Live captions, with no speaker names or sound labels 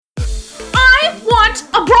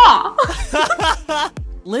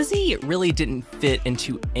Lizzie really didn't fit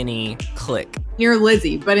into any clique. You're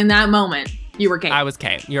Lizzie, but in that moment, you were Kate. I was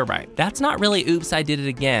Kate. You're right. That's not really oops, I did it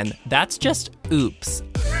again. That's just oops.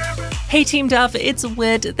 Hey Team Duff, it's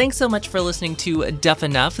Whit. Thanks so much for listening to Duff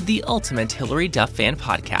Enough, the ultimate Hilary Duff fan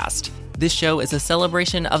podcast. This show is a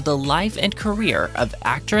celebration of the life and career of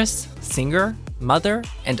actress, singer, mother,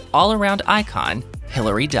 and all-around icon,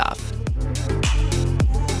 Hilary Duff.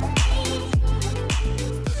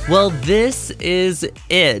 Well, this is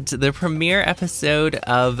it, the premiere episode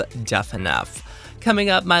of Duff Enough. Coming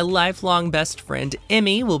up, my lifelong best friend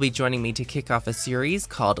Emmy will be joining me to kick off a series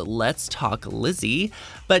called Let's Talk Lizzie.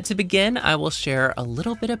 But to begin, I will share a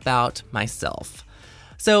little bit about myself.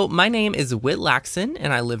 So my name is Whit Laxon,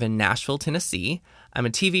 and I live in Nashville, Tennessee. I'm a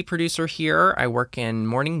TV producer here. I work in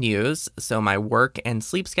morning news, so my work and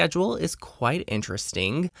sleep schedule is quite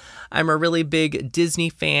interesting. I'm a really big Disney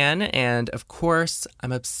fan, and of course,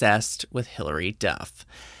 I'm obsessed with Hilary Duff.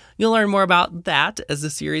 You'll learn more about that as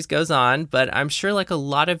the series goes on, but I'm sure like a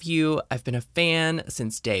lot of you, I've been a fan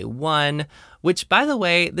since day one, which, by the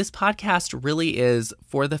way, this podcast really is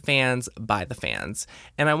for the fans, by the fans.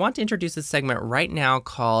 And I want to introduce a segment right now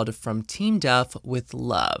called From Team Duff with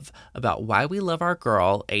Love, about why we love our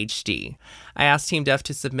girl, HD. I asked Team Duff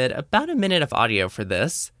to submit about a minute of audio for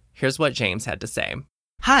this. Here's what James had to say.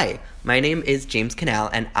 Hi, my name is James Canal,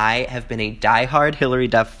 and I have been a diehard Hilary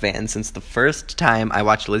Duff fan since the first time I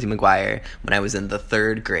watched Lizzie McGuire when I was in the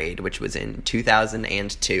 3rd grade, which was in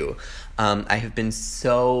 2002. I have been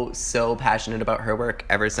so passionate about her work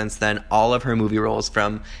ever since then. All of her movie roles,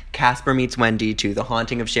 from Casper Meets Wendy to The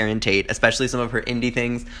Haunting of Sharon Tate, especially some of her indie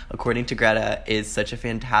things, According to Greta, is such a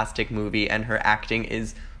fantastic movie, and her acting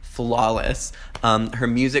is flawless. Her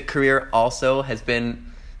music career also has been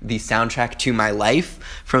the soundtrack to my life,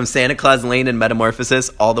 from Santa Claus Lane and Metamorphosis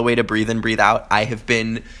all the way to Breathe In, Breathe Out. I have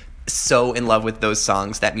been so in love with those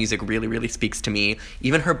songs. That music really speaks to me.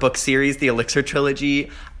 Even her book series, the Elixir trilogy,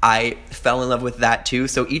 I fell in love with that too.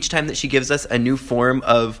 So each time that she gives us a new form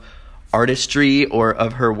of artistry or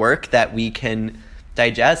of her work that we can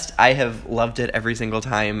digest, I have loved it every single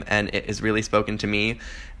time, and it has really spoken to me.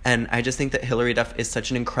 And I just think that Hilary Duff is such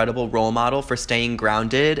an incredible role model for staying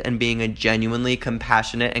grounded and being a genuinely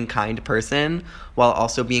compassionate and kind person while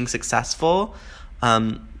also being successful.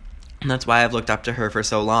 And that's why I've looked up to her for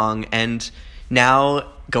so long. And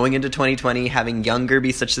now, going into 2020, having Younger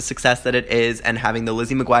be such a success that it is, and having the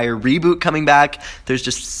Lizzie McGuire reboot coming back, there's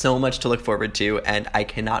just so much to look forward to. And I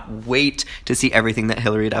cannot wait to see everything that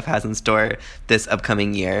Hilary Duff has in store this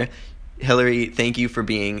upcoming year. Hilary, thank you for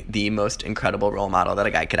being the most incredible role model that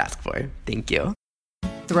a guy could ask for. Thank you.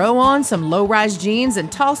 Throw on some low-rise jeans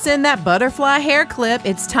and toss in that butterfly hair clip.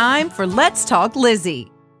 It's time for Let's Talk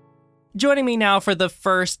Lizzie. Joining me now for the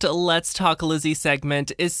first Let's Talk Lizzie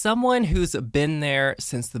segment is someone who's been there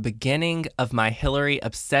since the beginning of my Hilary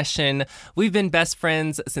obsession. We've been best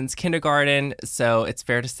friends since kindergarten, so it's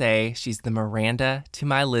fair to say she's the Miranda to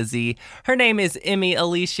my Lizzie. Her name is Emmy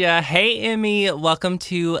Alicia. Hey, Emmy, welcome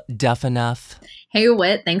to Duff Enough. Hey,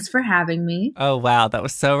 Whit, thanks for having me. Oh, wow, that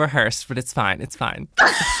was so rehearsed, but it's fine. It's fine.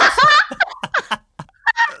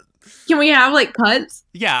 Can we have, like, cuts?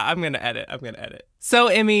 Yeah, I'm going to edit. So,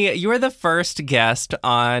 Emmy, you were the first guest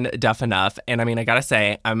on Duff Enough, and I mean, I gotta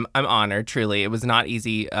say, I'm honored, truly. It was not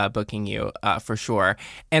easy booking you, for sure.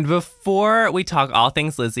 And before we talk all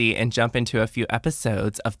things Lizzie and jump into a few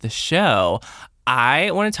episodes of the show,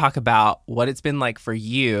 I want to talk about what it's been like for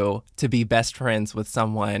you to be best friends with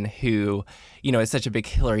someone who, you know, is such a big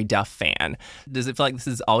Hilary Duff fan. Does it feel like this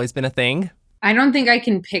has always been a thing? I don't think I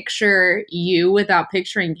can picture you without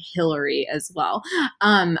picturing Hilary as well.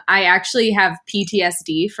 I actually have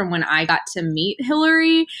PTSD from when I got to meet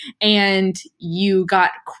Hilary, and you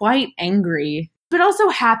got quite angry, but also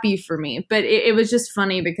happy for me. But it was just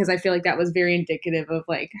funny because I feel like that was very indicative of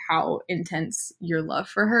like how intense your love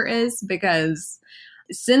for her is, because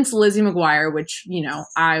since Lizzie McGuire, which, you know,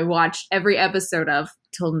 I watched every episode of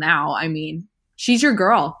till now, I mean, she's your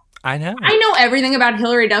girl. I know everything about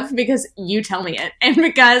Hilary Duff because you tell me it, and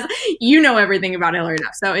because you know everything about Hilary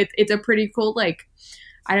Duff. So it's a pretty cool, like,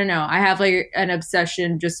 I don't know. I have like an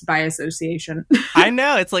obsession just by association. I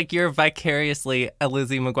know. It's like you're vicariously a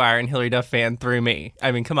Lizzie McGuire and Hilary Duff fan through me.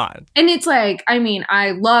 I mean, come on. And it's like, I mean,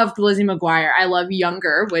 I loved Lizzie McGuire. I love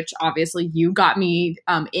Younger, which obviously you got me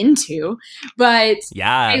into. But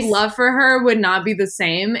yes, my love for her would not be the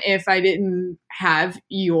same if I didn't have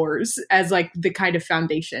yours as like the kind of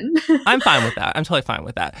foundation. I'm fine with that. I'm totally fine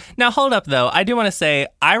with that. Now, hold up, though. I do want to say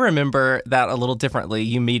I remember that a little differently,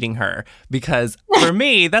 you meeting her, because for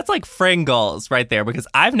me, that's like friend goals right there, because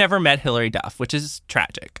I've never met Hilary Duff, which is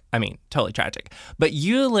tragic. I mean, totally tragic. But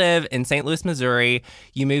you live in St. Louis, Missouri.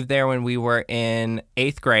 You moved there when we were in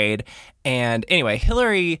 8th grade. And anyway,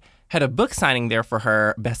 Hilary had a book signing there for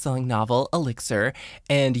her best-selling novel, Elixir,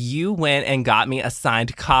 and you went and got me a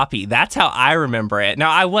signed copy. That's how I remember it. Now,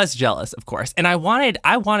 I was jealous, of course, and I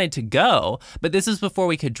wanted to go, but this was before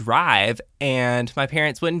we could drive, and my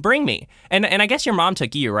parents wouldn't bring me. And I guess your mom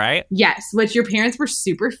took you, right? Yes, which your parents were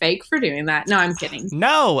super fake for doing that. No, I'm kidding.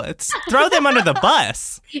 No, throw them under the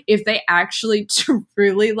bus. If they actually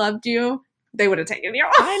truly loved you, they would have taken you.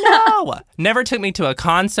 I know. Never took me to a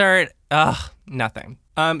concert. Ugh, nothing.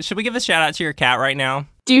 Should we give a shout out to your cat right now?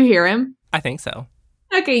 Do you hear him? I think so.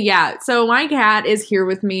 Okay, yeah. So my cat is here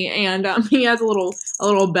with me, and he has a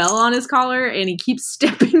little bell on his collar, and he keeps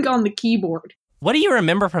stepping on the keyboard. What do you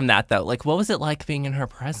remember from that, though? Like, what was it like being in her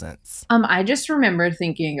presence? I just remember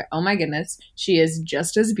thinking, oh my goodness, she is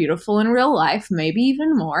just as beautiful in real life, maybe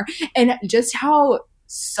even more. And just how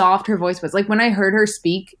soft her voice was. Like when I heard her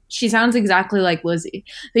speak, she sounds exactly like Lizzie.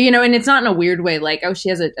 You know, and it's not in a weird way, like, oh, she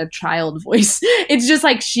has a child voice. It's just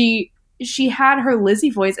like she had her Lizzie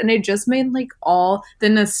voice, and it just made like all the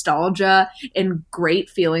nostalgia and great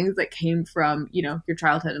feelings that came from, you know, your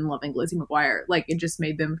childhood and loving Lizzie McGuire. Like it just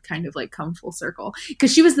made them kind of like come full circle,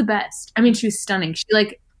 because she was the best. I mean, she was stunning. She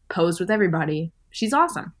like posed with everybody. She's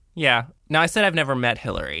awesome. Yeah. Now, I said I've never met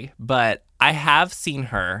Hilary, but I have seen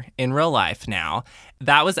her in real life now.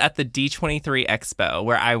 That was at the D23 Expo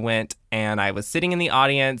where I went, and I was sitting in the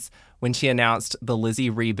audience when she announced the Lizzie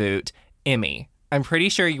reboot, Emmy. I'm pretty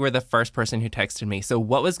sure you were the first person who texted me. So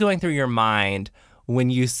what was going through your mind when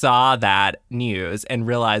you saw that news and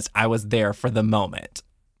realized I was there for the moment?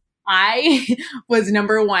 I was,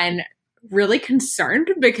 number one, really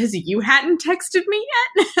concerned because you hadn't texted me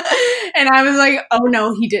yet. And I was like, oh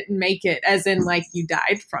no, he didn't make it, as in like you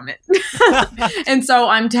died from it. And so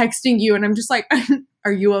I'm texting you and I'm just like,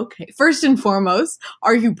 are you okay? First and foremost,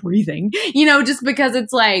 are you breathing? You know, just because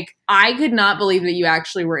it's like, I could not believe that you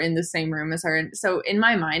actually were in the same room as her. And so in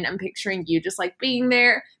my mind, I'm picturing you just like being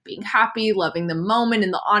there, being happy, loving the moment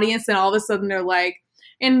in the audience. And all of a sudden they're like,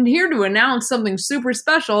 and here to announce something super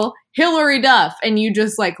special, Hilary Duff, and you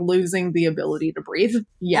just like losing the ability to breathe.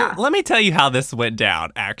 Yeah. Well, let me tell you how this went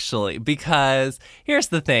down, actually, because here's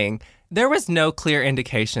the thing. There was no clear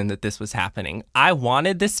indication that this was happening. I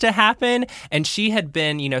wanted this to happen, and she had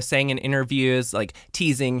been, you know, saying in interviews, like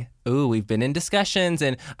teasing, ooh, we've been in discussions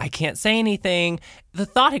and I can't say anything. The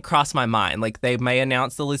thought had crossed my mind, like they may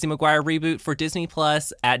announce the Lizzie McGuire reboot for Disney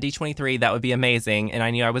Plus at D23. That would be amazing, and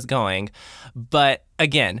I knew I was going. But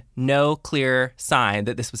again, no clear sign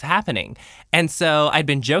that this was happening. And so I'd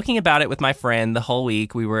been joking about it with my friend the whole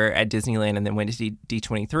week. We were at Disneyland and then went to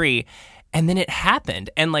D23. And then it happened.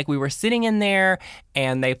 And like we were sitting in there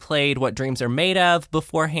and they played What Dreams Are Made Of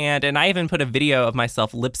beforehand. And I even put a video of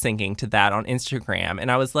myself lip syncing to that on Instagram. And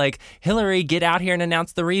I was like, Hilary, get out here and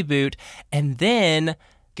announce the reboot. And then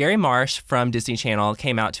Gary Marsh from Disney Channel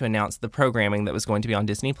came out to announce the programming that was going to be on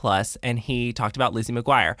Disney Plus. And he talked about Lizzie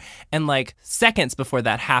McGuire. And like seconds before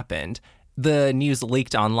that happened, the news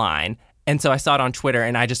leaked online. And so I saw it on Twitter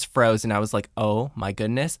and I just froze and I was like, oh my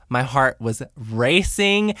goodness. My heart was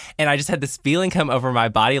racing and I just had this feeling come over my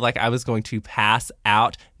body like I was going to pass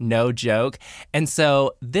out, no joke. And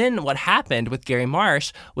so then what happened with Gary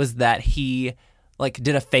Marsh was that he like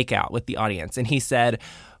did a fake out with the audience and he said,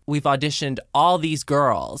 we've auditioned all these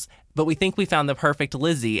girls, but we think we found the perfect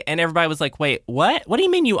Lizzie. And everybody was like, wait, what? What do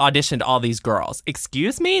you mean you auditioned all these girls?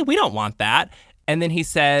 Excuse me? We don't want that. And then he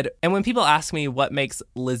said, and when people ask me what makes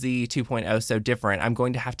Lizzie 2.0 so different, I'm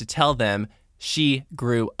going to have to tell them she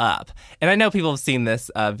grew up. And I know people have seen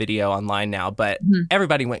this video online now, but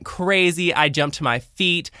everybody went crazy. I jumped to my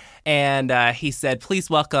feet and he said, please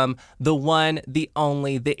welcome the one, the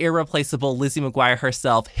only, the irreplaceable Lizzie McGuire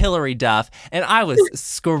herself, Hilary Duff. And I was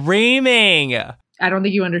screaming. I don't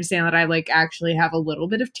think you understand that I like actually have a little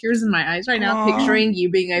bit of tears in my eyes right now, picturing you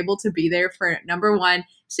being able to be there for number one,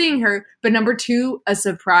 seeing her, but number two, a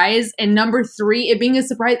surprise, and number three, it being a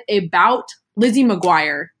surprise about Lizzie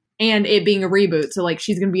McGuire and it being a reboot. So like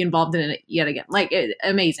she's going to be involved in it yet again. Like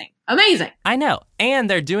amazing. I know. And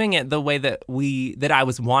they're doing it the way that I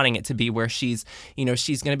was wanting it to be, where she's, you know,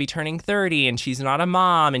 she's going to be turning 30 and she's not a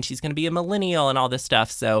mom and she's going to be a millennial and all this stuff.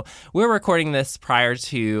 So we're recording this prior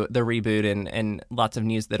to the reboot and lots of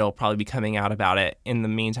news that'll probably be coming out about it in the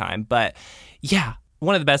meantime. But yeah,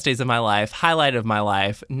 one of the best days of my life, highlight of my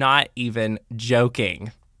life, not even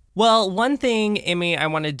joking. Well, one thing, Emmy, I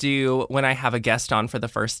want to do when I have a guest on for the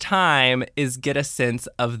first time is get a sense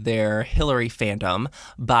of their Hillary fandom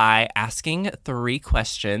by asking 3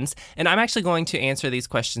 questions. And I'm actually going to answer these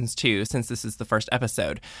questions too, since this is the first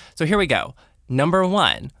episode. So here we go. Number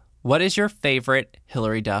 1, what is your favorite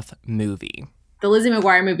Hillary Duff movie? The Lizzie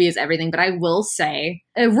McGuire movie is everything, but I will say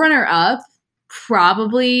a runner-up,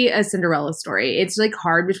 probably A Cinderella Story. It's like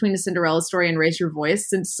hard between A Cinderella Story and Raise Your Voice,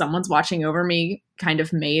 since Someone's Watching Over Me kind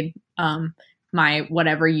of made my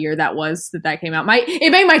whatever year that was that came out.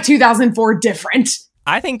 It made my 2004 different.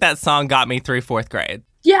 I think that song got me through 4th grade.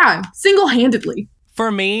 Yeah, single-handedly.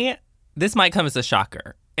 For me, this might come as a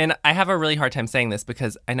shocker. And I have a really hard time saying this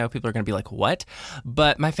because I know people are going to be like, what?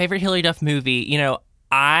 But my favorite Hillary Duff movie,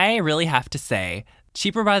 I really have to say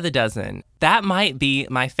Cheaper by the Dozen. That might be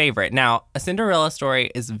my favorite. Now, A Cinderella Story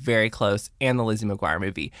is very close, and the Lizzie McGuire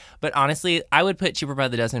movie. But honestly, I would put Cheaper by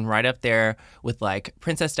the Dozen right up there with like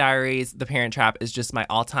Princess Diaries. The Parent Trap is just my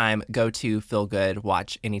all-time go-to feel-good,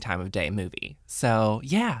 watch any time of day movie. So,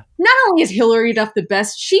 yeah. Not only is Hillary Duff the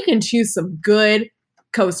best, she can choose some good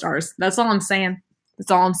co-stars. That's all I'm saying.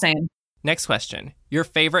 Next question. Your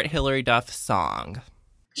favorite Hillary Duff song?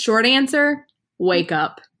 Short answer, Wake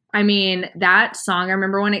Up. I mean, that song, I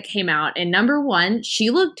remember when it came out, and number 1, she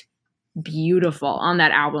looked beautiful on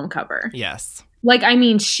that album cover. Yes. Like, I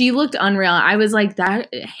mean, she looked unreal. I was like,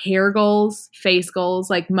 that hair goals, face goals,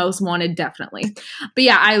 like Most Wanted, definitely. But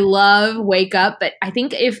yeah, I love Wake Up. But I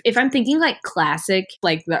think if I'm thinking like classic,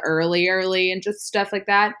 like the early and just stuff like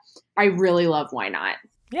that, I really love Why Not?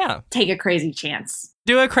 Yeah. Take a crazy chance.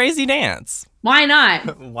 Do a crazy dance. Why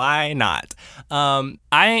not? Why not?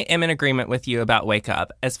 I am in agreement with you about Wake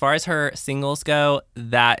Up. As far as her singles go,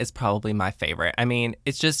 that is probably my favorite. I mean,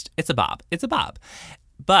 it's a bop. It's a bop.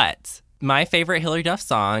 But my favorite Hillary Duff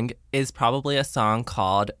song is probably a song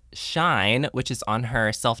called Shine, which is on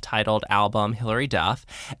her self-titled album, Hillary Duff.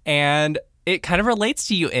 And it kind of relates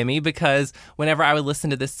to you, Emmy, because whenever I would listen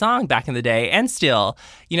to this song back in the day, and still,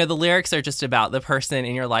 the lyrics are just about the person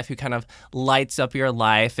in your life who kind of lights up your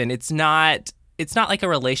life. And it's not like a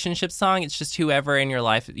relationship song. It's just whoever in your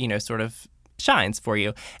life, sort of shines for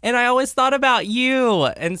you. And I always thought about you.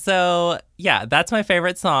 And so, yeah, that's my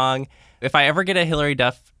favorite song. If I ever get a Hillary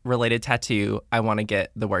Duff related tattoo, I want to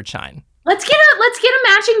get the word shine. Let's get a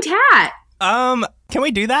matching tat. Can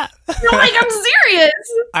we do that? No, like, I'm serious.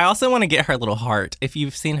 I also want to get her little heart. If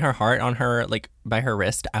you've seen her heart on her, like, by her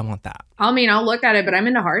wrist, I want that. I mean, I'll look at it, but I'm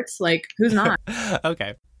into hearts. Like, who's not?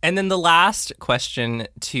 Okay. And then the last question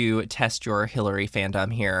to test your Hillary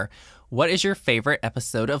fandom here. What is your favorite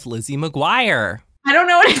episode of Lizzie McGuire? I don't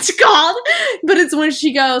know what it's called, but it's when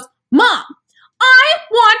she goes, Mom, I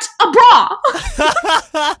want a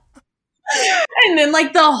bra. And then,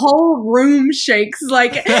 like, the whole room shakes.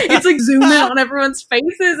 Like, it's like zoom in on everyone's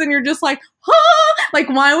faces, and you're just like, huh? Like,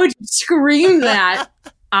 why would you scream that?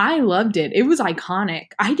 I loved it. It was iconic.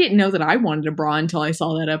 I didn't know that I wanted a bra until I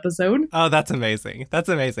saw that episode. Oh, that's amazing. That's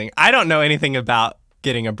amazing. I don't know anything about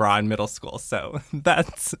getting a bra in middle school, so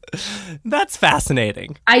that's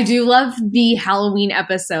fascinating. I do love the Halloween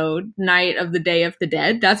episode, Night of the Day of the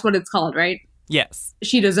Dead. That's what it's called, right? Yes.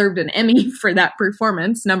 She deserved an Emmy for that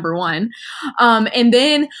performance, number 1. And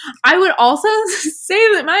then I would also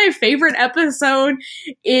say that my favorite episode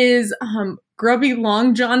is Grubby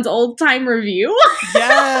Long John's Old Time Review.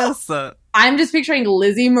 Yes. I'm just picturing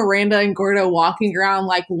Lizzie, Miranda, and Gordo walking around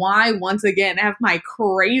like, why once again have my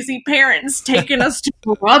crazy parents taken us to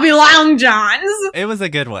Grubby Long John's? It was a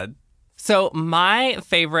good one. So my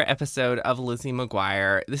favorite episode of Lizzie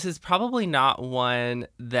McGuire, this is probably not one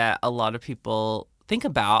that a lot of people think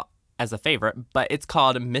about as a favorite, but it's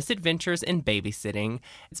called Misadventures in Babysitting.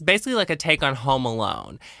 It's basically like a take on Home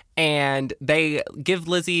Alone. And they give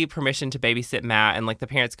Lizzie permission to babysit Matt, and like the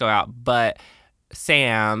parents go out, but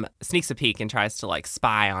Sam sneaks a peek and tries to like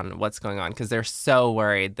spy on what's going on because they're so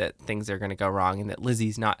worried that things are going to go wrong and that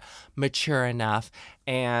Lizzie's not mature enough.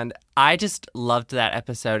 And I just loved that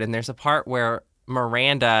episode. And there's a part where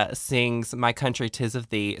Miranda sings My Country 'Tis of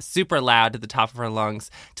Thee super loud at the top of her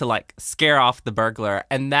lungs to like scare off the burglar.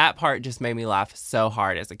 And that part just made me laugh so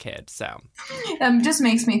hard as a kid. So just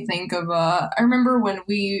makes me think of, I remember when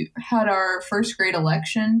we had our first grade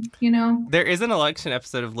election, There is an election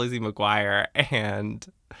episode of Lizzie McGuire, and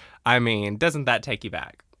I mean, doesn't that take you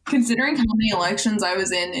back? Considering how many elections I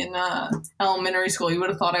was in elementary school, you would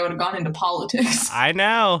have thought I would have gone into politics. I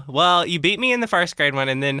know. Well, you beat me in the first grade one,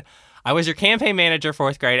 and then I was your campaign manager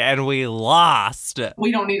 4th grade, and we lost.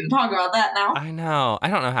 We don't need to talk about that now. I know. I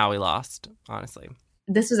don't know how we lost, honestly.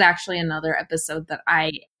 this was actually another episode that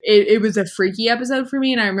it was a freaky episode for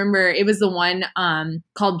me. And I remember it was the one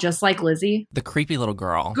called Just Like Lizzie. The creepy little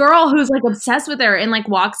girl. Girl who's like obsessed with her and like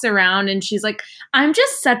walks around and she's like, I'm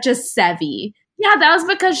just such a Sevy. Yeah, that was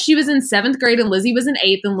because she was in 7th grade and Lizzie was in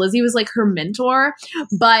 8th and Lizzie was like her mentor.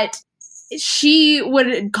 But she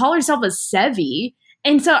would call herself a Sevy.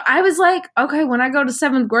 And so I was like, okay, when I go to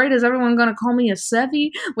 7th grade, is everyone going to call me a Sevy?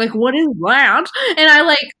 Like, what is that? And I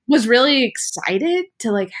like was really excited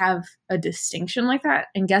to like have a distinction like that.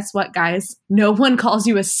 And guess what, guys? No one calls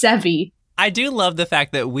you a Sevy. I do love the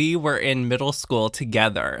fact that we were in middle school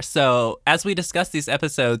together. So as we discuss these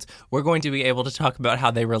episodes, we're going to be able to talk about how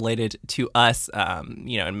they related to us,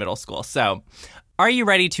 in middle school. So are you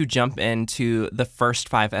ready to jump into the first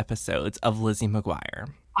 5 episodes of Lizzie McGuire?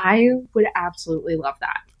 I would absolutely love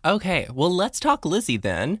that. Okay, well, let's talk Lizzie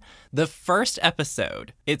then. The first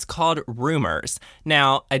episode, it's called Rumors.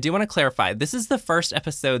 Now, I do want to clarify, this is the first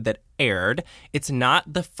episode that aired. It's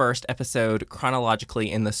not the first episode chronologically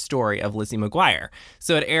in the story of Lizzie McGuire.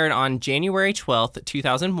 So it aired on January 12th,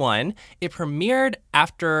 2001. It premiered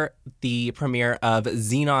after the premiere of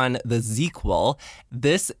Xenon the Zequel.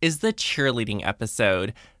 This is the cheerleading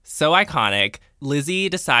episode. So iconic. Lizzie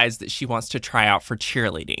decides that she wants to try out for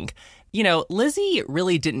cheerleading. You know, Lizzie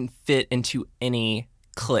really didn't fit into any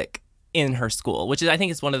clique in her school, which is, I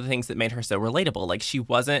think, is one of the things that made her so relatable. Like, she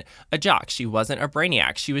wasn't a jock. She wasn't a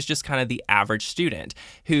brainiac. She was just kind of the average student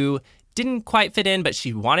who didn't quite fit in, but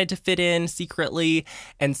she wanted to fit in secretly.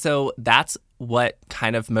 And so that's what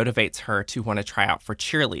kind of motivates her to want to try out for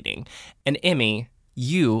cheerleading. And Emmy,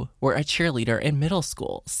 you were a cheerleader in middle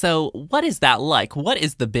school. So what is that like? What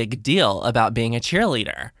is the big deal about being a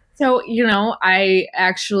cheerleader? So, I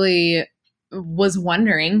actually was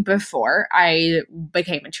wondering before I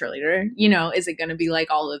became a cheerleader, is it going to be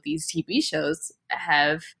like all of these TV shows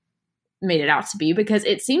have made it out to be? Because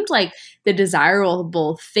it seemed like the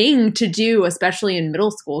desirable thing to do, especially in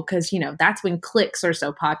middle school, because, that's when cliques are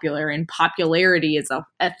so popular and popularity is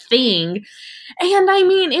a thing. And I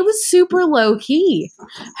mean, it was super low key.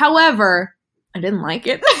 However, I didn't like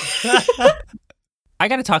it. I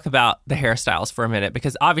got to talk about the hairstyles for a minute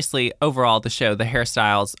because obviously overall the show, the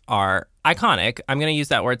hairstyles are iconic. I'm going to use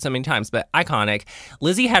that word so many times, but iconic.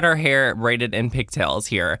 Lizzie had her hair braided in pigtails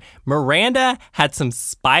here. Miranda had some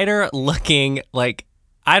spider looking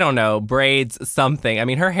I don't know, braids, something. I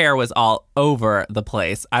mean, her hair was all over the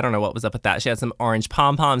place. I don't know what was up with that. She had some orange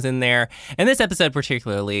pom-poms in there. And this episode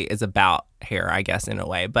particularly is about hair, I guess, in a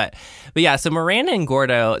way. But yeah, so Miranda and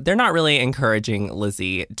Gordo, they're not really encouraging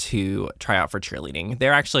Lizzie to try out for cheerleading.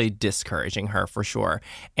 They're actually discouraging her for sure.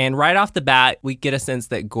 And right off the bat, we get a sense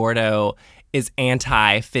that Gordo is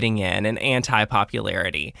anti-fitting in and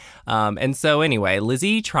anti-popularity. And so anyway,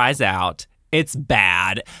 Lizzie tries out. It's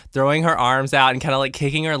bad, throwing her arms out and kind of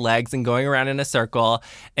kicking her legs and going around in a circle.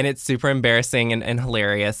 And it's super embarrassing and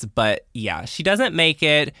hilarious. But yeah, she doesn't make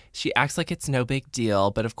it. She acts like it's no big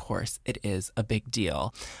deal. But of course, it is a big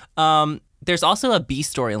deal. There's also a B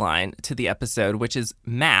storyline to the episode, which is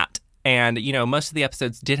Matt. And, most of the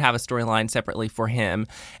episodes did have a storyline separately for him.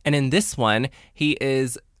 And in this one, he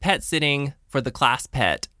is pet sitting for the class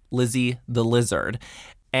pet, Lizzie the Lizard.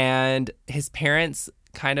 And his parents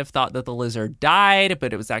kind of thought that the lizard died,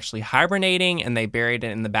 but it was actually hibernating and they buried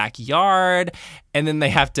it in the backyard and then they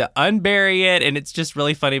have to unbury it. And it's just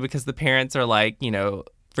really funny because the parents are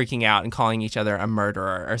freaking out and calling each other a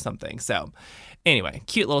murderer or something. So anyway,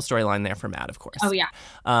 cute little storyline there for Matt, of course. Oh, yeah.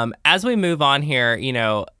 As we move on here,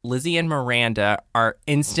 Lizzie and Miranda are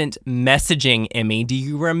instant messaging Emmy. Do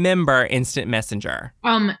you remember Instant Messenger?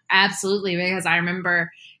 Absolutely, because I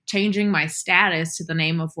remember changing my status to the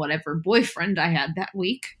name of whatever boyfriend I had that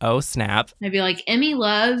week. Oh, snap. I'd be like, Emmy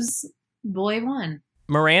loves boy 1.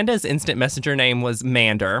 Miranda's instant messenger name was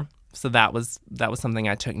Mander. So that was something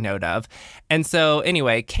I took note of. And so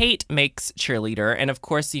anyway, Kate makes cheerleader. And of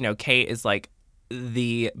course, Kate is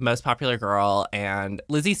the most popular girl. And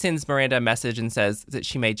Lizzie sends Miranda a message and says that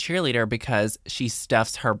she made cheerleader because she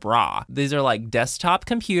stuffs her bra. These are desktop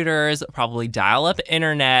computers, probably dial-up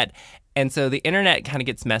internet. And so the internet kind of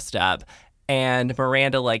gets messed up and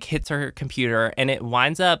Miranda hits her computer and it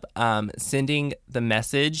winds up sending the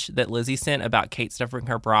message that Lizzie sent about Kate stuffing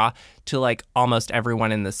her bra to almost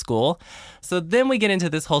everyone in the school. So then we get into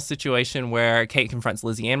this whole situation where Kate confronts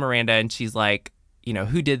Lizzie and Miranda and she's like,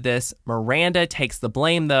 who did this? Miranda takes the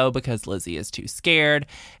blame though because Lizzie is too scared.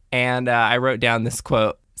 And I wrote down this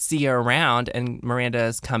quote, "See you around," and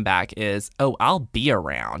Miranda's comeback is, "Oh, I'll be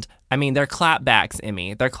around." I mean, their clapbacks,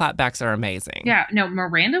 Emmy. Their clapbacks are amazing. Yeah, no,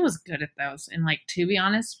 Miranda was good at those. And to be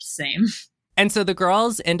honest, same. And so the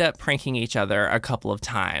girls end up pranking each other a couple of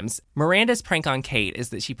times. Miranda's prank on Kate is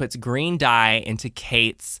that she puts green dye into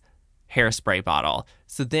Kate's hairspray bottle.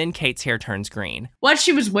 So then Kate's hair turns green. What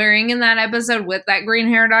she was wearing in that episode with that green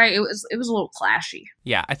hair dye, it was a little clashy.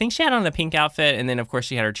 Yeah, I think she had on a pink outfit, and then, of course,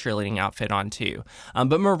 she had her cheerleading outfit on, too.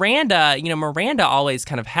 But Miranda always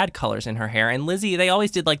kind of had colors in her hair, and Lizzie, they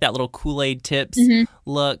always did, like, that little Kool-Aid tips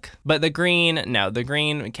look. But the green,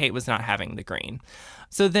 Kate was not having the green.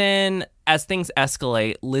 So then, as things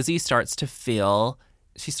escalate, Lizzie starts to feel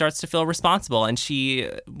responsible, and she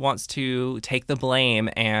wants to take the blame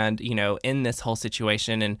and, in this whole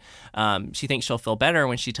situation. And she thinks she'll feel better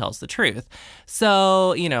when she tells the truth.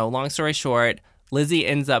 So, long story short, Lizzie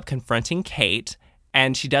ends up confronting Kate,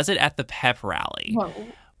 and she does it at the pep rally. Whoa.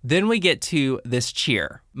 Then we get to this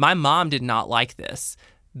cheer. My mom did not like this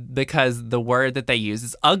because the word that they use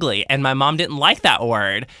is ugly, and my mom didn't like that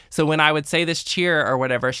word. So when I would say this cheer or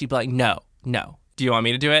whatever, she'd be like, no. Do you want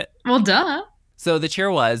me to do it? Well, duh. So the cheer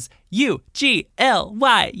was,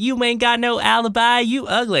 U-G-L-Y, you ain't got no alibi, you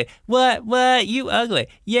ugly. What, you ugly.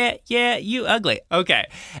 Yeah, you ugly. Okay.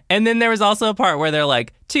 And then there was also a part where they're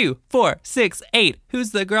like, 2, 4, 6, 8, who's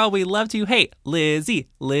the girl we love to hate? Lizzie,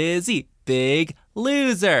 big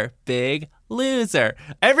loser.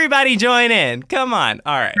 Everybody join in. Come on.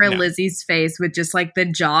 All right. Lizzie's face with just like the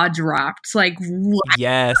jaw dropped. Like, what?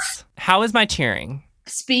 Yes. How is my cheering?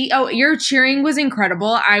 Your cheering was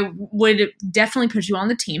incredible. I would definitely put you on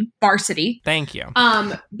the team, varsity. Thank you.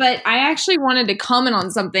 But I actually wanted to comment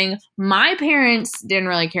on something. My parents didn't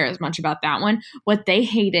really care as much about that one. What they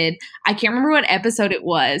hated, I can't remember what episode it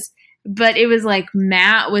was, but it was like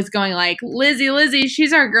Matt was going like, Lizzie,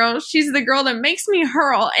 she's our girl. She's the girl that makes me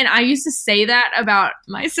hurl. And I used to say that about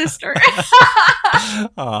my sister.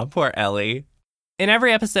 Aw, poor Ellie. In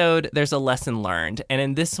every episode, there's a lesson learned. And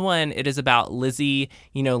in this one, it is about Lizzie,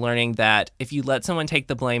 learning that if you let someone take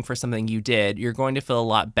the blame for something you did, you're going to feel a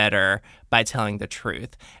lot better by telling the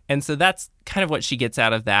truth. And so that's kind of what she gets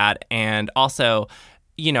out of that. And also,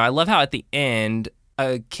 I love how at the end,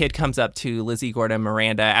 a kid comes up to Lizzie, Gordo, and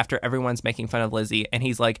Miranda after everyone's making fun of Lizzie. And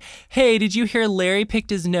he's like, hey, did you hear Larry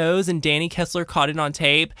picked his nose and Danny Kessler caught it on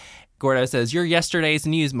tape? Gordo says, you're yesterday's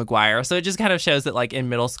news, McGuire. So it just kind of shows that, like, in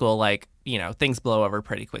middle school, like, things blow over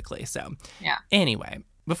pretty quickly. So, yeah. Anyway,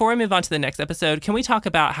 before we move on to the next episode, can we talk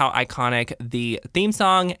about how iconic the theme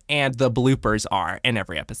song and the bloopers are in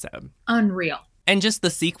every episode? Unreal. And just the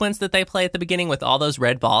sequence that they play at the beginning with all those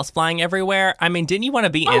red balls flying everywhere. I mean, didn't you want to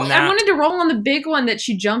be in that? I wanted to roll on the big one that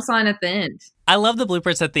she jumps on at the end. I love the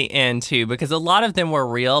bloopers at the end, too, because a lot of them were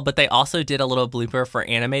real, but they also did a little blooper for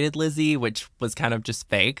animated Lizzie, which was kind of just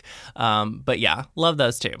fake. But yeah, love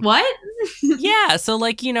those too. What? Yeah, so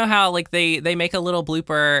like, how like they make a little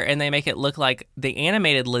blooper and they make it look like the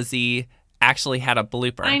animated Lizzie actually had a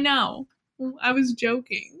blooper. I know. I was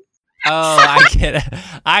joking. Oh,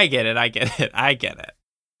 I get it.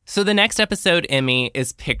 So the next episode, Emmy,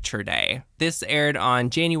 is Picture Day. This aired on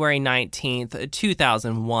January 19th,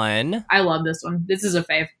 2001. I love this one. This is a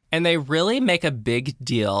fave. And they really make a big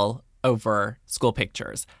deal over school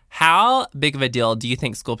pictures. How big of a deal do you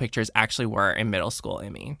think school pictures actually were in middle school,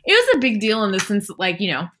 Emmy? It was a big deal in the sense that, like,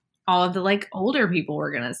 all of the like older people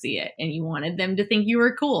were going to see it and you wanted them to think you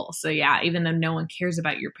were cool. So yeah, even though no one cares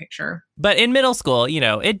about your picture. But in middle school,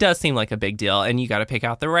 it does seem like a big deal and you got to pick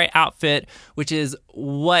out the right outfit, which is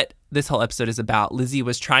what this whole episode is about. Lizzie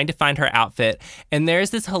was trying to find her outfit, and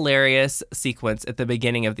there's this hilarious sequence at the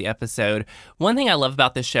beginning of the episode. One thing I love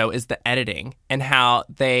about this show is the editing and how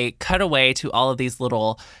they cut away to all of these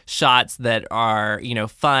little shots that are,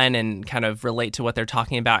 fun and kind of relate to what they're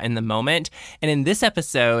talking about in the moment. And in this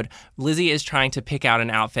episode, Lizzie is trying to pick out an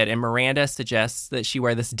outfit, and Miranda suggests that she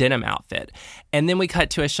wear this denim outfit. And then we cut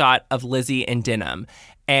to a shot of Lizzie in denim.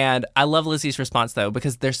 And I love Lizzie's response, though,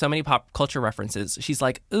 because there's so many pop culture references. She's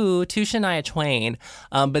like, ooh, to Shania Twain.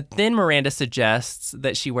 But then Miranda suggests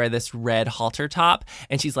that she wear this red halter top.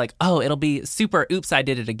 And she's like, oh, it'll be super, oops, I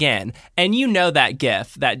did it again. And that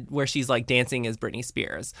gif where she's like dancing as Britney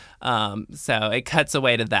Spears. So it cuts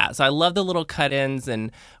away to that. So I love the little cut-ins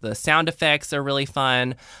and the sound effects are really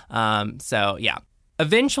fun. So yeah.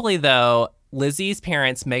 Eventually, though, Lizzie's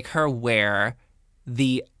parents make her wear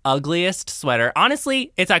the ugliest sweater.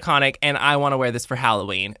 Honestly, it's iconic, and I want to wear this for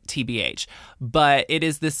Halloween, TBH. But it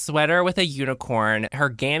is this sweater with a unicorn. Her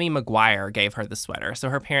Gammy McGuire gave her the sweater, so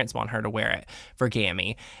her parents want her to wear it for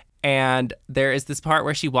Gammy. And there is this part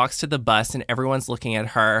where she walks to the bus, and everyone's looking at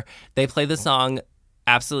her. They play the song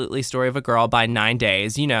Absolutely Story of a Girl by 9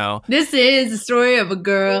 Days, you know. This is the story of a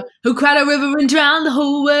girl who cried a river and drowned the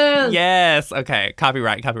whole world. Yes. Okay.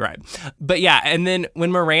 Copyright. But yeah, and then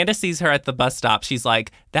when Miranda sees her at the bus stop, she's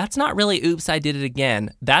like, that's not really oops, I did it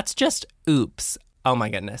again. That's just oops. Oh my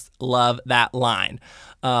goodness. Love that line.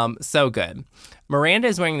 So good. Miranda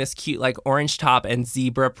is wearing this cute like orange top and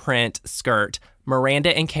zebra print skirt.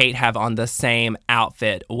 Miranda and Kate have on the same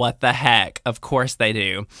outfit. What the heck? Of course they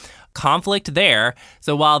do. Conflict there.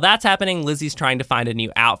 So while that's happening, Lizzie's trying to find a new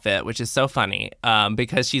outfit, which is so funny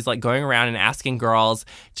because she's like going around and asking girls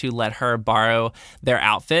to let her borrow their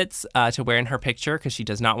outfits to wear in her picture because she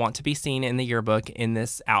does not want to be seen in the yearbook in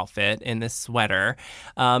this outfit, in this sweater.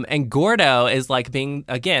 And Gordo is like being,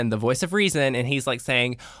 again, the voice of reason. And he's like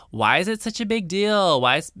saying, why is it such a big deal?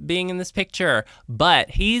 Why is being in this picture? But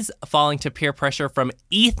he's falling to peer pressure from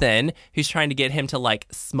Ethan, who's trying to get him to like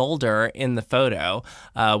smolder in the photo,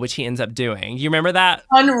 which he ends up doing. You remember that?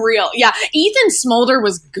 Unreal. Yeah. Ethan Smolder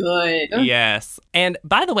was good. Yes. And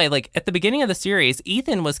by the way, like at the beginning of the series,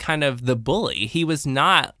 Ethan was kind of the bully. He was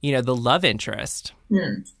not, the love interest.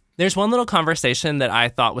 There's one little conversation that I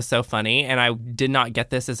thought was so funny, and I did not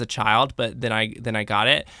get this as a child, but then I got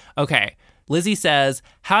it. Okay. Lizzie says,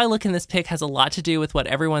 how I look in this pic has a lot to do with what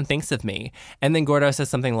everyone thinks of me. And then Gordo says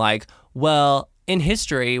something like, well, in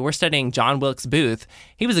history, we're studying John Wilkes Booth.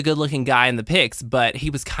 He was a good-looking guy in the pics, but he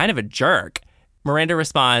was kind of a jerk. Miranda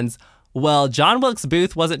responds, well, John Wilkes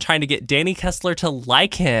Booth wasn't trying to get Danny Kessler to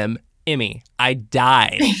like him. Emmy, I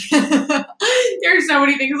died. There's so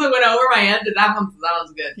many things that went over my head, and that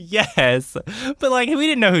was good. Yes. But like, we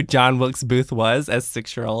didn't know who John Wilkes Booth was as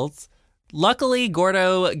 6-year-olds. Luckily,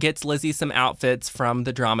 Gordo gets Lizzie some outfits from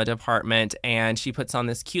the drama department, and she puts on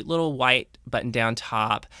this cute little white button-down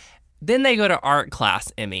top. Then they go to art class,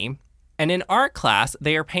 Emmy. And in art class,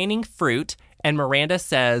 they are painting fruit, and Miranda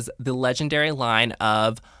says the legendary line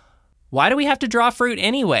of, why do we have to draw fruit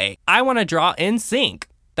anyway? I want to draw in sync.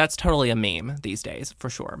 That's totally a meme these days, for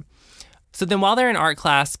sure. So then while they're in art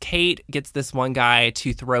class, Kate gets this one guy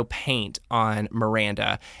to throw paint on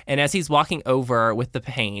Miranda. And as he's walking over with the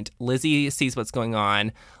paint, Lizzie sees what's going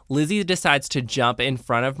on. Lizzie decides to jump in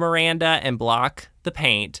front of Miranda and block the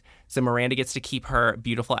paint. So Miranda gets to keep her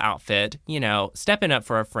beautiful outfit, stepping up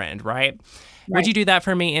for a friend, right? Would you do that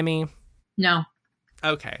for me, Emmy? No.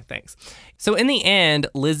 Okay, thanks. So in the end,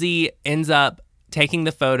 Lizzie ends up taking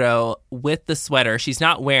the photo with the sweater. She's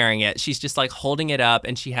not wearing it. She's just like holding it up,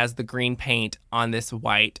 and she has the green paint on this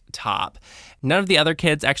white top. None of the other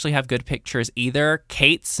kids actually have good pictures either.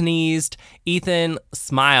 Kate sneezed. Ethan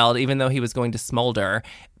smiled, even though he was going to smolder.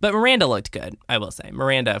 But Miranda looked good, I will say.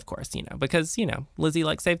 Miranda, of course, because, Lizzie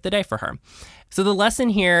saved the day for her. So the lesson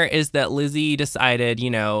here is that Lizzie decided,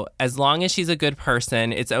 as long as she's a good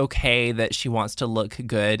person, it's okay that she wants to look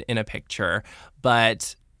good in a picture.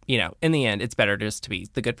 But in the end, it's better just to be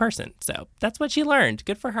the good person. So that's what she learned.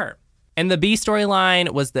 Good for her. And the B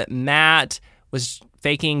storyline was that Matt was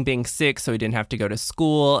faking being sick so he didn't have to go to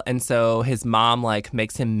school. And so his mom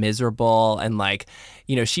makes him miserable. And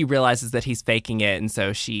she realizes that he's faking it. And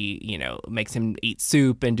so she, makes him eat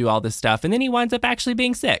soup and do all this stuff. And then he winds up actually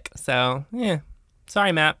being sick. So,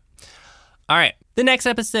 sorry, Matt. All right. The next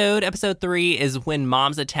episode, episode 3, is When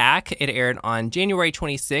Moms Attack. It aired on January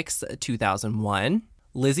 26, 2001.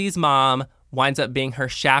 Lizzie's mom winds up being her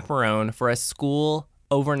chaperone for a school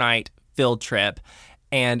overnight field trip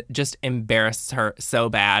and just embarrasses her so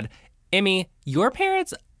bad. Emmy, your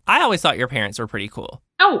parents, I always thought your parents were pretty cool.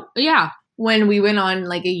 Oh, yeah. When we went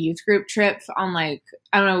on a youth group trip on we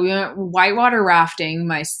went whitewater rafting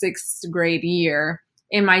my 6th grade year,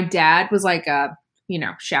 and my dad was a,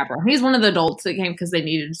 chaperone. He's one of the adults that came because they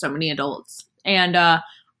needed so many adults. And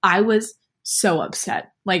I was so upset.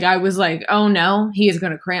 I was oh no, he is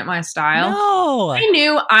going to cramp my style. No. I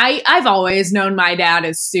knew I've always known my dad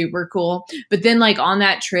is super cool. But then on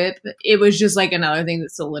that trip, it was just another thing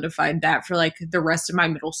that solidified that for the rest of my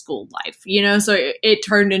middle school life, So it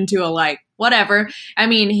turned into a whatever. I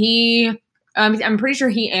mean, I'm pretty sure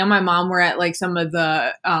he and my mom were at some of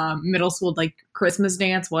the middle school Christmas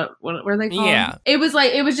dance. What were they called? Yeah. It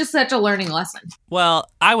was just such a learning lesson. Well,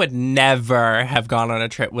 I would never have gone on a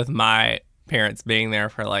trip with my parents being there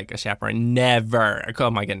for a chaperone. Never.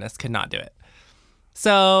 Oh my goodness, could not do it.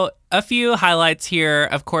 So a few highlights here.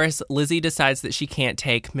 Of course, Lizzie decides that she can't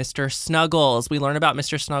take Mr. Snuggles. We learn about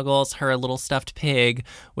Mr. Snuggles, her little stuffed pig,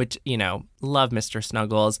 which, love Mr.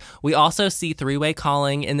 Snuggles. We also see three-way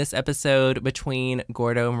calling in this episode between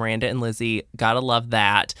Gordo, Miranda, and Lizzie. Gotta love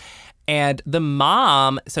that. And the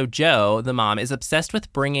mom, so Jo, the mom, is obsessed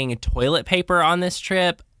with bringing toilet paper on this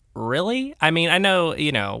trip. Really? I mean, I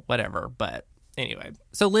know, whatever, but Anyway,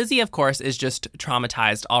 so Lizzie, of course, is just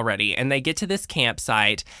traumatized already, and they get to this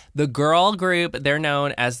campsite. The girl group, they're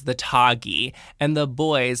known as the Tagi, and the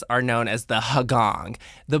boys are known as the Hagong.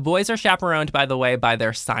 The boys are chaperoned, by the way, by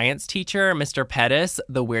their science teacher, Mr. Pettis,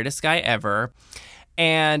 the weirdest guy ever.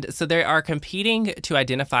 And so they are competing to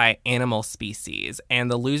identify animal species, and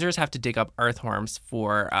the losers have to dig up earthworms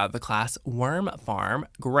for the class worm farm.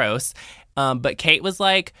 Gross. But Kate was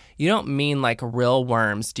like, you don't mean like real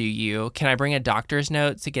worms, do you? Can I bring a doctor's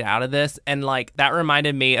note to get out of this? And like that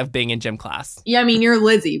reminded me of being in gym class. Yeah, I mean, you're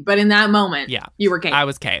Lizzie, but in that moment, yeah, you were Kate. I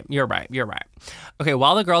was Kate. You're right. Okay,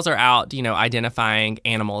 while the girls are out, identifying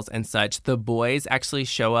animals and such, the boys actually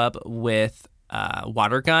show up with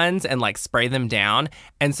water guns and like spray them down.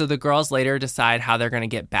 And so the girls later decide how they're going to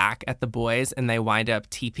get back at the boys, and they wind up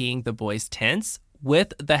TPing the boys' tents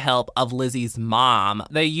with the help of Lizzie's mom.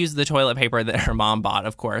 They use the toilet paper that her mom bought,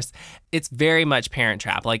 of course. It's very much Parent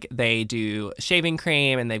Trap. Like they do shaving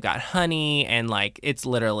cream and they've got honey, and like it's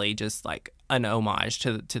literally just like an homage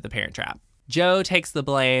to the Parent Trap. Joe takes the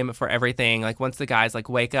blame for everything. Like once the guys like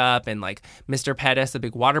wake up and like Mr. Pettis, a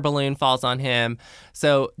big water balloon falls on him.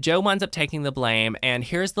 So Joe winds up taking the blame. And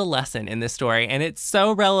here's the lesson in this story. And it's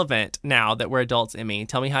so relevant now that we're adults, Emmy.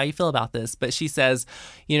 Tell me how you feel about this. But she says,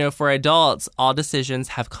 for adults, all decisions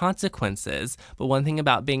have consequences. But one thing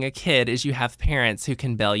about being a kid is you have parents who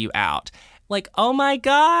can bail you out. Like, oh my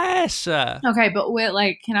gosh. Okay, but wait,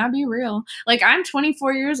 like, can I be real? Like, I'm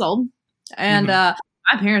 24 years old and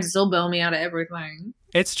my parents still bail me out of everything.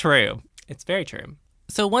 It's true. It's very true.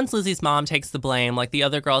 So once Lizzie's mom takes the blame, like the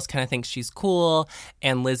other girls kind of think she's cool.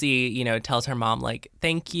 And Lizzie, tells her mom, like,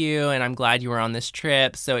 thank you. And I'm glad you were on this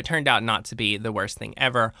trip. So it turned out not to be the worst thing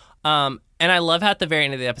ever. And I love how at the very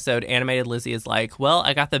end of the episode, animated Lizzie is like, well,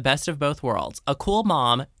 I got the best of both worlds. A cool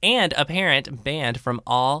mom and a parent banned from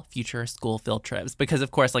all future school field trips. Because, of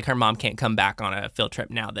course, like her mom can't come back on a field trip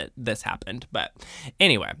now that this happened. But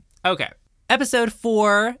anyway, okay. Episode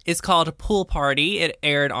 4 is called Pool Party. It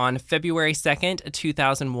aired on February 2nd,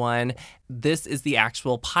 2001. This is the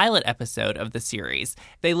actual pilot episode of the series.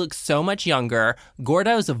 They look so much younger.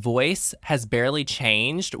 Gordo's voice has barely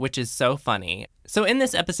changed, which is so funny. So in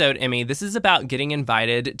this episode, Emmy, this is about getting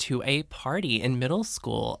invited to a party in middle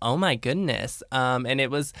school. Oh my goodness. And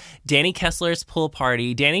it was Danny Kessler's pool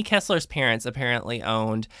party. Danny Kessler's parents apparently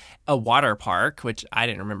owned a water park, which I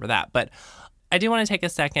didn't remember that, but I do want to take a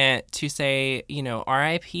second to say,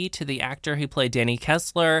 R.I.P. to the actor who played Danny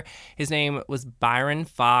Kessler. His name was Byron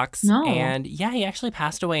Fox. No. And yeah, he actually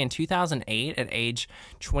passed away in 2008 at age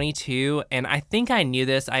 22. And I think I knew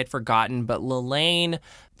this. I had forgotten, but Lelaine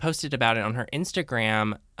posted about it on her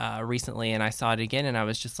Instagram recently, and I saw it again, and I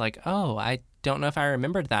was just like, oh, I don't know if I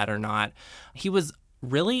remembered that or not. He was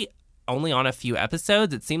really only on a few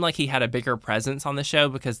episodes. It seemed like he had a bigger presence on the show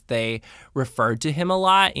because they referred to him a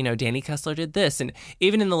lot. Danny Kessler did this. And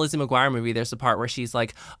even in the Lizzie McGuire movie, there's a part where she's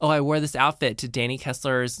like, oh, I wore this outfit to Danny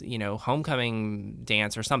Kessler's, homecoming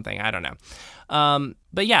dance or something. I don't know.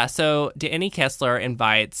 But yeah, so Danny Kessler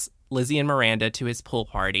invites Lizzie and Miranda to his pool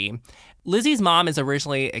party. Lizzie's mom is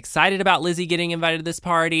originally excited about Lizzie getting invited to this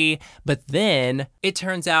party, but then it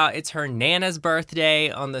turns out it's her Nana's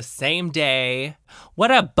birthday on the same day.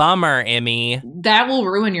 What a bummer, Emmy. That will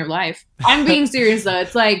ruin your life. I'm being serious, though.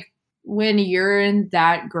 It's like when you're in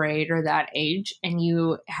that grade or that age and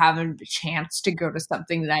you have a chance to go to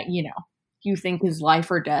something that, you think is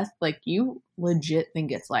life or death, like you legit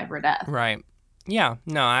think it's life or death. Right. Yeah.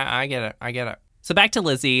 No, I get it. So back to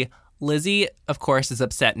Lizzie. Lizzie, of course, is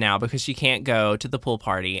upset now because she can't go to the pool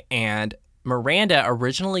party, and Miranda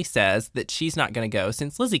originally says that she's not going to go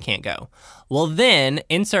since Lizzie can't go. Well, then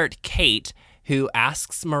insert Kate, who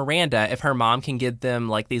asks Miranda if her mom can give them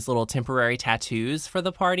like these little temporary tattoos for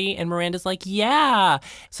the party, and Miranda's like, yeah.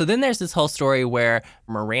 So then there's this whole story where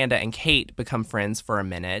Miranda and Kate become friends for a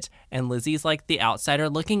minute, and Lizzie's like the outsider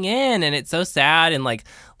looking in, and it's so sad. And like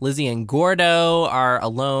Lizzie and Gordo are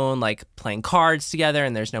alone, like playing cards together,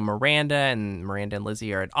 and there's no Miranda, and Miranda and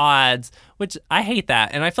Lizzie are at odds, which I hate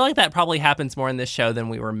that. And I feel like that probably happens more in this show than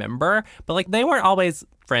we remember, but like they weren't always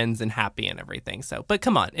friends and happy and everything. So, but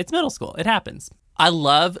come on, it's middle school. It happens. I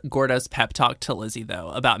love Gordo's pep talk to Lizzie, though,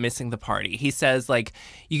 about missing the party. He says, like,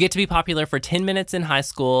 you get to be popular for 10 minutes in high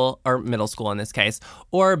school, or middle school in this case,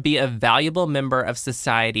 or be a valuable member of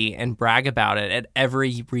society and brag about it at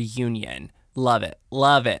every reunion. Love it.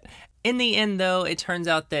 Love it. In the end, though, it turns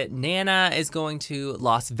out that Nana is going to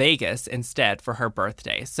Las Vegas instead for her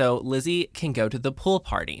birthday, so Lizzie can go to the pool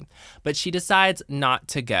party. But she decides not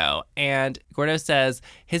to go, and Gordo says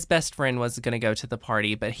his best friend was going to go to the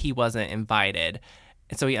party, but he wasn't invited,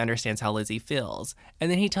 and so he understands how Lizzie feels. And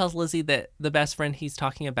then he tells Lizzie that the best friend he's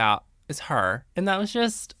talking about is her. And that was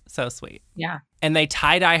just so sweet. Yeah. And they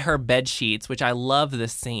tie-dye her bed sheets, which I love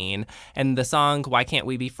this scene. And the song Why Can't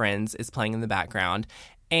We Be Friends is playing in the background.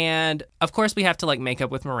 And of course we have to make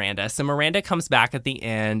up with Miranda. So Miranda comes back at the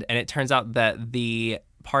end, and it turns out that the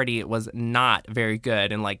party was not very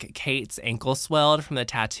good, and Kate's ankle swelled from the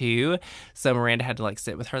tattoo, so Miranda had to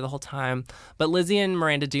sit with her the whole time. But Lizzie and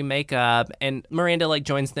Miranda do makeup, and Miranda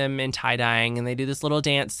joins them in tie-dyeing, and they do this little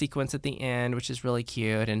dance sequence at the end, which is really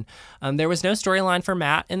cute. And there was no storyline for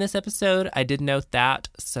Matt in this episode. I did note that.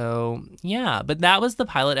 So yeah, but that was the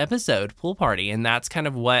pilot episode, Pool Party, and that's kind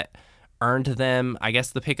of what earned them, I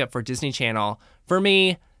guess, the pickup for Disney Channel. For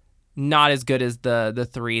me, not as good as the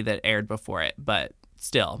 3 that aired before it, but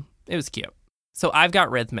still, it was cute. So I've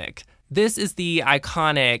got Rhythmic. This is the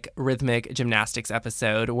iconic rhythmic gymnastics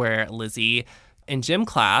episode where Lizzie in gym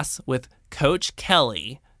class with Coach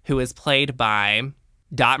Kelly, who is played by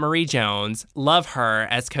Dot Marie Jones. Love her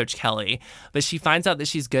as Coach Kelly. But she finds out that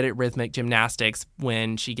she's good at rhythmic gymnastics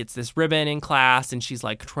when she gets this ribbon in class and she's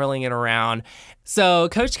twirling it around. So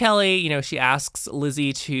Coach Kelly, she asks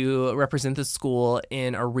Lizzie to represent the school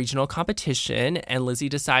in a regional competition, and Lizzie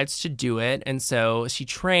decides to do it. And so she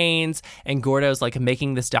trains, and Gordo's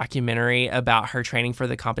making this documentary about her training for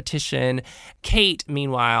the competition. Kate,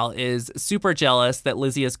 meanwhile, is super jealous that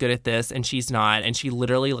Lizzie is good at this and she's not. And she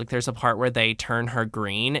literally, there's a part where they turn her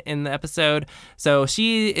green in the episode. So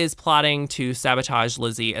she is plotting to sabotage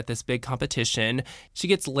Lizzie at this big competition. She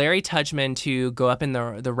gets Larry Tudgman to go up in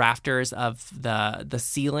the rafters of the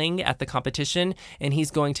ceiling at the competition, and he's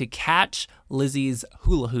going to catch Lizzie's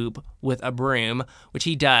hula hoop with a broom, which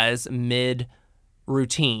he does mid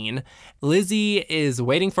routine. Lizzie is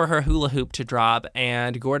waiting for her hula hoop to drop,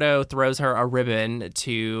 and Gordo throws her a ribbon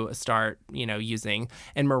to start, using.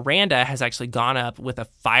 And Miranda has actually gone up with a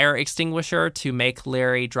fire extinguisher to make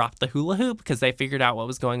Larry drop the hula hoop because they figured out what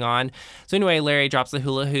was going on. So anyway, Larry drops the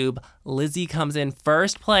hula hoop. Lizzie comes in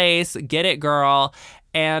first place. Get it, girl.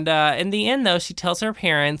 And in the end, though, she tells her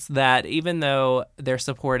parents that even though they're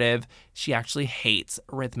supportive, she actually hates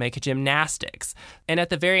rhythmic gymnastics. And at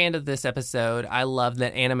the very end of this episode, I love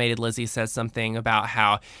that Animated Lizzie says something about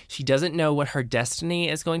how she doesn't know what her destiny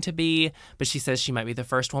is going to be, but she says she might be the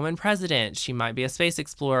first woman president. She might be a space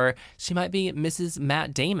explorer. She might be Mrs.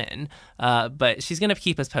 Matt Damon. But she's going to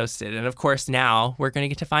keep us posted. And of course, now we're going to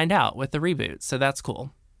get to find out with the reboot. So that's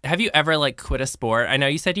cool. Have you ever quit a sport? I know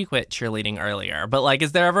you said you quit cheerleading earlier, but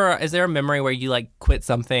is there a memory where you quit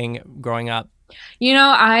something growing up?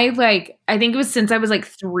 I think it was since I was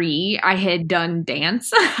 3, I had done dance.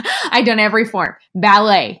 I'd done every form: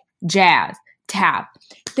 ballet, jazz, tap.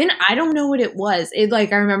 Then I don't know what it was. I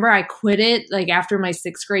remember I quit it after my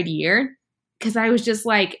 6th grade year because I was just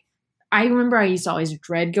I remember I used to always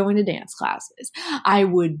dread going to dance classes. I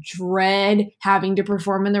would dread having to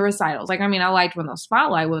perform in the recitals. I liked when the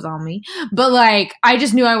spotlight was on me, but I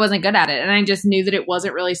just knew I wasn't good at it. And I just knew that it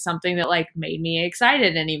wasn't really something that made me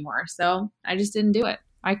excited anymore. So I just didn't do it.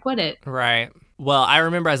 I quit it. Right. Well, I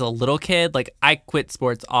remember as a little kid, I quit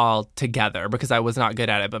sports altogether because I was not good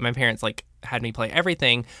at it. But my parents had me play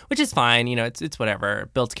everything, which is fine. It's whatever.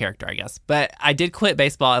 Builds character, I guess. But I did quit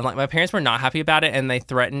baseball, and my parents were not happy about it, and they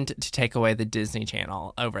threatened to take away the Disney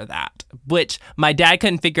Channel over that, which my dad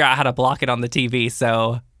couldn't figure out how to block it on the TV.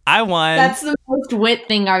 So I won. That's the most wit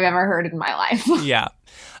thing I've ever heard in my life. Yeah.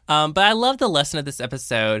 But I love the lesson of this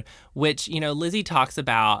episode, which, Lizzie talks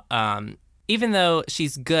about, even though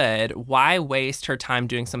she's good, why waste her time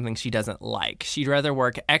doing something she doesn't like? She'd rather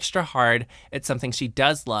work extra hard at something she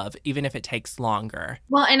does love, even if it takes longer.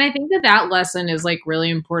 Well, and I think that lesson is really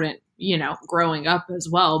important, growing up as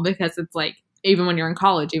well, because it's even when you're in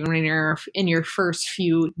college, even when you're in your first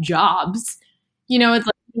few jobs, it's you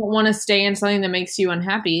don't want to stay in something that makes you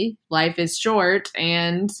unhappy. Life is short.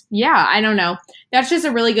 And yeah, I don't know. That's just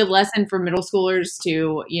a really good lesson for middle schoolers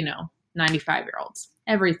to, 95-year-olds.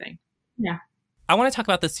 Everything. Yeah. I want to talk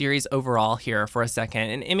about the series overall here for a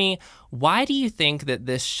second. And Emmy, why do you think that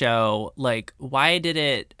this show, why did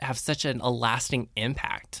it have such a lasting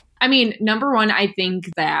impact? Number one, I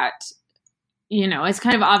think that, it's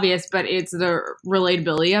kind of obvious, but it's the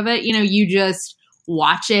relatability of it. You just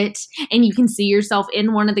watch it and you can see yourself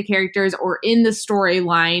in one of the characters or in the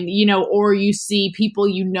storyline, or you see people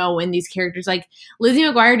in these characters. Lizzie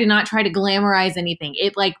McGuire did not try to glamorize anything.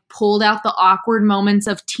 It pulled out the awkward moments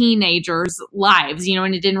of teenagers' lives,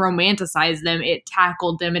 and it didn't romanticize them. It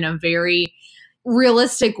tackled them in a very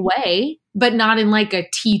realistic way, but not in a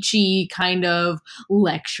teachy kind of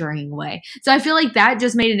lecturing way. So I feel that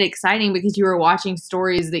just made it exciting because you were watching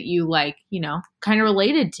stories that you kind of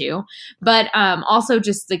related to. But also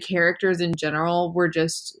just the characters in general were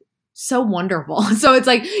just so wonderful. So it's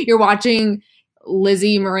like you're watching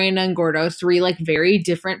Lizzie, Miranda, and Gordo, 3 like very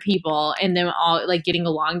different people, and them all like getting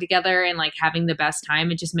along together and like having the best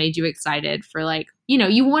time. It just made you excited for like, you know,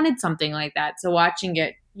 you wanted something like that. So watching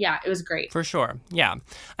it, yeah, it was great. For sure. Yeah.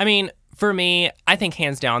 I mean, for me, I think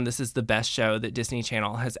hands down, this is the best show that Disney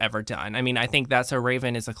Channel has ever done. I mean, I think That's So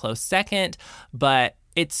Raven is a close second, but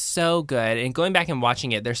it's so good. And going back and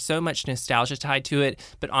watching it, there's so much nostalgia tied to it.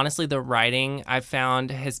 But honestly, the writing I've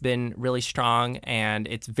found has been really strong, and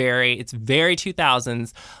it's very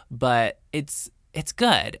 2000s, but it's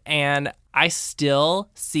good. And I still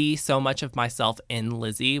see so much of myself in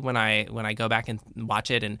Lizzie when I go back and watch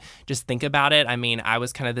it and just think about it. I mean, I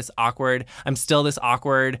was kind of I'm still this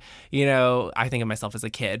awkward, you know, I think of myself as a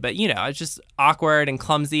kid, but you know, I was just awkward and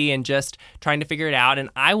clumsy and just trying to figure it out. And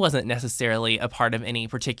I wasn't necessarily a part of any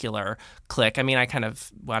particular clique. I mean, I kind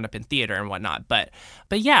of wound up in theater and whatnot, but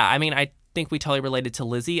yeah, I mean, I think we totally related to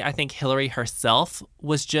Lizzie. I think Hillary herself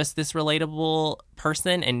was just this relatable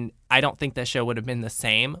person, and I don't think that show would have been the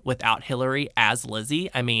same without Hillary as Lizzie.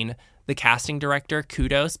 I mean, the casting director,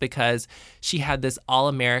 kudos, because she had this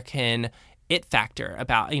all-American it factor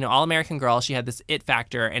about, you know, all-American girl. She had this it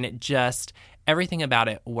factor, and it just, everything about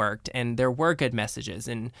it worked, and there were good messages,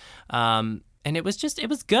 and it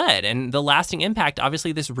was good. And the lasting impact,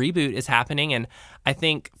 obviously this reboot is happening. And I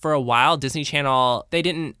think for a while, Disney Channel, they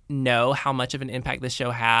didn't know how much of an impact this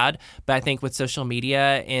show had. But I think with social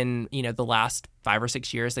media in, you know, the last 5 or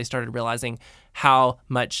 6 years, they started realizing how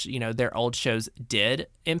much, you know, their old shows did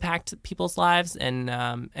impact people's lives. And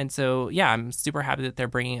so, yeah, I'm super happy that they're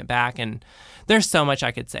bringing it back. And there's so much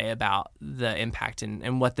I could say about the impact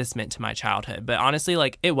and what this meant to my childhood. But honestly,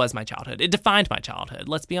 like, it was my childhood. It defined my childhood.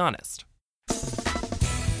 Let's be honest.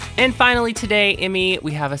 And finally today, Emmy,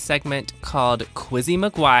 we have a segment called Quizzy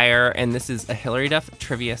McGuire, and this is a Hillary Duff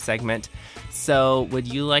trivia segment. So would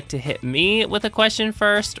you like to hit me with a question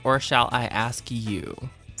first, or shall I ask you?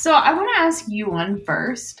 So I want to ask you one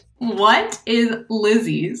first. What is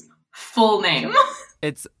Lizzie's full name?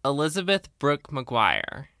 It's Elizabeth Brooke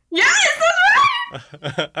McGuire. Yes,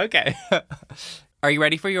 that's right! Okay. Are you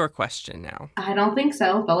ready for your question now? I don't think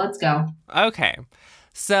so, but let's go. Okay.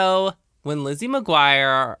 So when Lizzie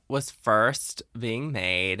McGuire was first being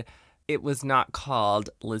made, it was not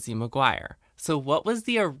called Lizzie McGuire. So what was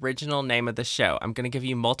the original name of the show? I'm going to give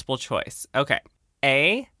you multiple choice. Okay.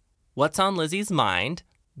 A, What's on Lizzie's Mind?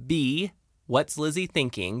 B, What's Lizzie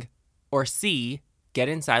Thinking? Or C, Get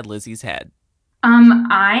Inside Lizzie's Head?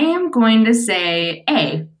 I am going to say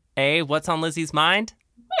A. A, What's on Lizzie's Mind?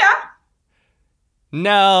 Yeah.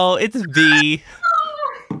 No, it's B.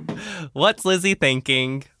 What's Lizzie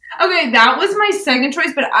Thinking? Okay, that was my second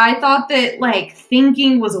choice, but I thought that, like,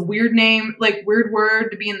 thinking was a weird name, like, weird word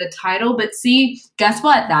to be in the title. But see, guess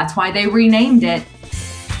what? That's why they renamed it.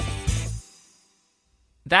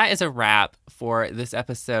 That is a wrap for this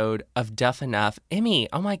episode of Duff Enough. Emmy,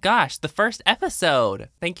 oh my gosh, the first episode.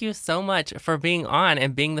 Thank you so much for being on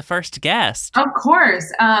and being the first guest. Of course.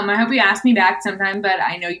 I hope you ask me back sometime, but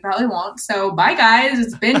I know you probably won't. So bye, guys.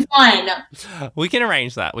 It's been fun. We can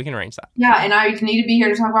arrange that. Yeah, and I need to be here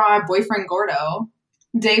to talk about my boyfriend, Gordo.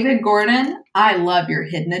 David Gordon, I love your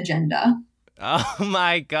hidden agenda. Oh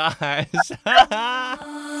my gosh.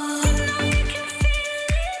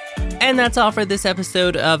 And that's all for this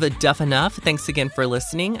episode of Duff Enough. Thanks again for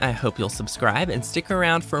listening. I hope you'll subscribe and stick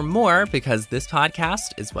around for more, because this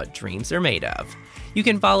podcast is what dreams are made of. You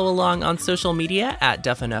can follow along on social media at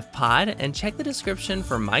Duff Enough Pod, and check the description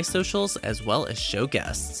for my socials as well as show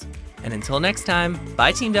guests. And until next time,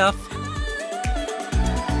 bye Team Duff.